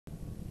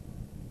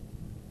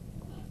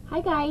Hi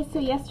guys, so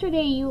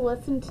yesterday you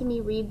listened to me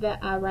read the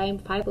rhyme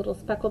Five Little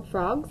Speckled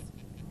Frogs,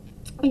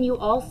 and you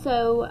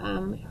also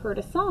heard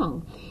a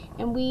song,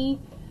 and we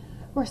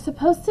were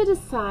supposed to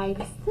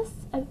decide,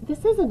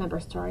 this is a number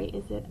story,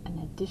 is it an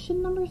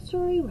addition number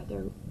story where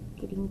they're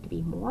getting to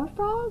be more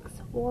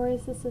frogs, or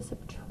is this a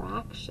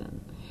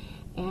subtraction?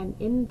 And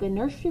in the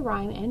nursery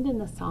rhyme and in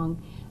the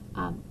song,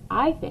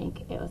 I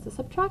think it was a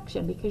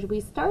subtraction, because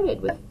we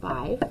started with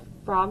 5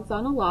 frogs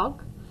on a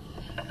log,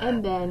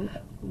 and then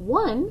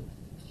 1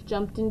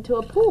 jumped into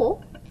a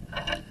pool,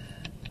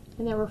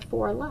 and there were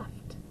 4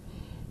 left.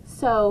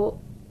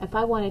 So if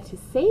I wanted to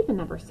say the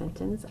number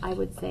sentence, I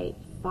would say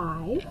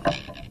 5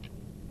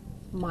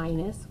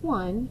 minus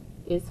 1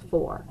 is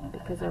 4,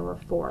 because there were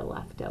 4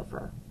 left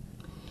over.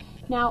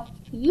 Now,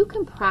 you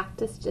can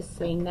practice just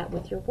saying that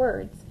with your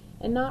words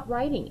and not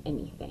writing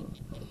anything.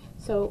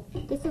 So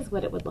this is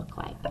what it would look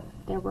like.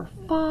 There were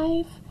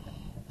 5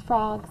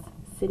 frogs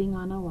sitting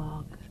on a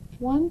log.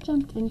 1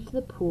 jumped into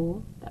the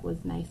pool that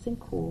was nice and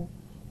cool,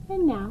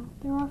 and now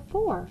there are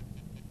 4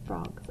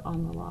 frogs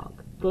on the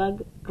log.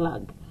 Glug,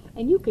 glug.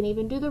 And you can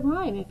even do the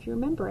rhyme if you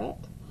remember it.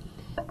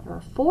 There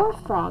are 4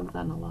 frogs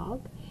on a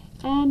log,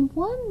 and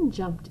 1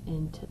 jumped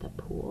into the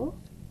pool.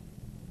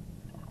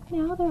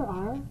 Now there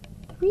are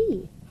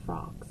 3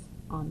 frogs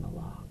on the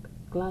log.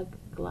 Glug,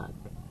 glug.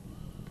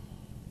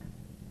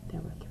 There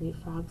were 3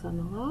 frogs on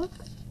the log.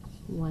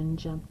 1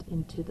 jumped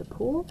into the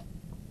pool.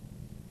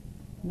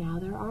 Now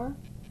there are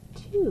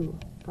 2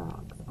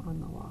 frogs on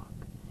the log.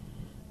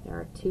 There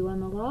are 2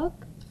 on the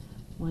log.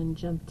 1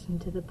 jumped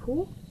into the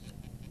pool.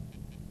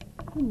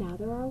 And now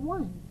there are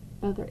 1.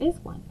 No, there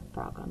is 1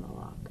 frog on the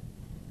log.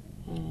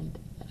 And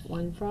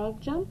 1 frog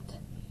jumped.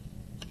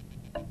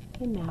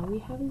 And now we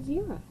have a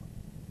 0.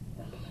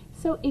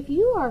 So if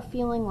you are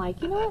feeling like,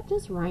 you know what,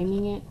 just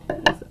rhyming it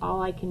is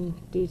all I can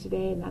do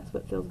today, and that's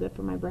what feels good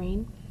for my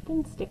brain,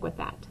 then stick with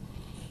that.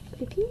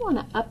 But if you want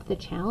to up the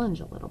challenge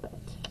a little bit,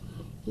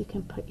 you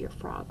can put your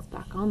frogs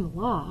back on the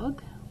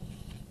log.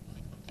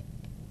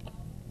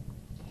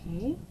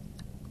 Okay.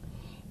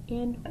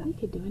 And we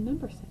could do a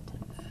number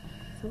sentence.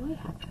 So I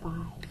have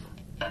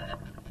 5.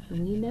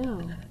 And we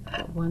know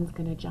that 1's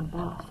going to jump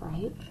off,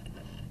 right?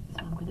 So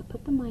I'm going to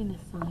put the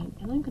minus sign,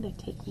 and I'm going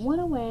to take 1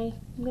 away.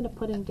 I'm going to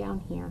put him down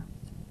here.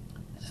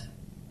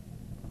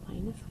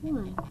 Minus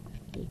 1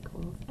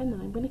 equals, and then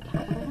I'm going to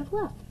count what I have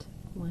left.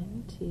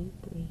 1, 2,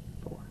 3,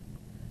 4.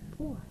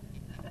 4.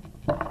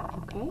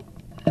 Okay?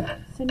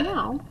 So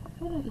now,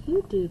 why don't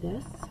you do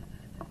this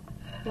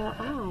while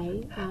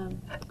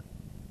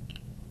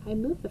I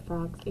move the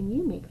frogs and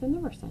you make the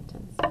number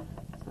sentence. So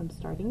I'm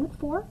starting with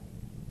 4.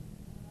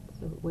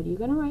 So what are you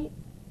going to write?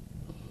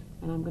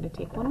 And I'm going to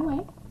take 1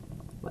 away.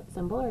 What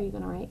symbol are you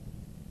going to write?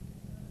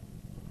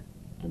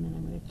 And then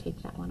I'm going to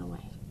take that 1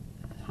 away.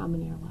 How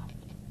many are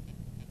left?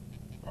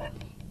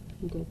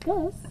 If you did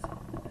this,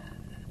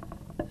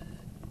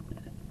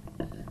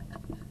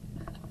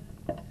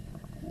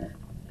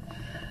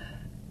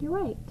 you're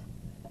right.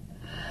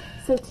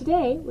 So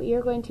today, what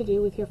you're going to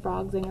do with your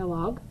frogs and your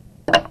log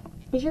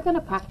is you're going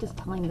to practice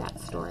telling that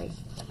story.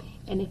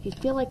 And if you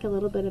feel like a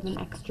little bit of an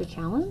extra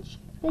challenge,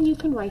 then you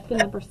can write the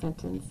number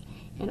sentence.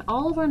 And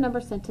all of our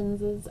number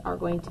sentences are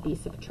going to be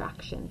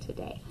subtraction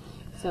today.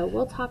 So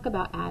we'll talk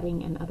about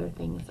adding and other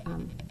things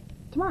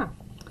tomorrow.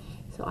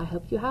 So I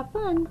hope you have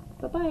fun.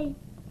 Bye-bye.